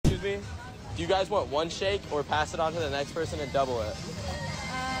Do you guys want one shake or pass it on to the next person and double it?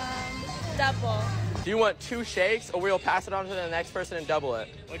 Double. Do you want 2 shakes or we'll pass it on to the next person and double it?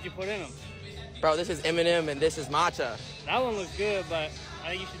 What'd you put in them? Bro, this is M&M and this is matcha. That one looks good, but I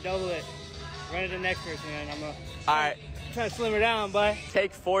think you should double it. Run it to the next person, and I'm gonna Alright. try to slim her down, but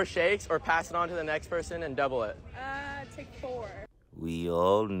Take 4 shakes or pass it on to the next person and double it. Take 4. We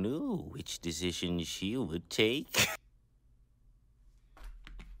all knew which decision she would take.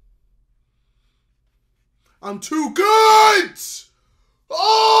 I'm too good!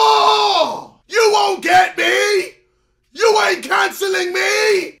 Oh! You won't get me! You ain't cancelling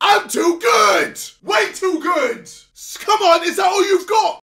me! I'm too good! Way too good! Come on, is that all you've got?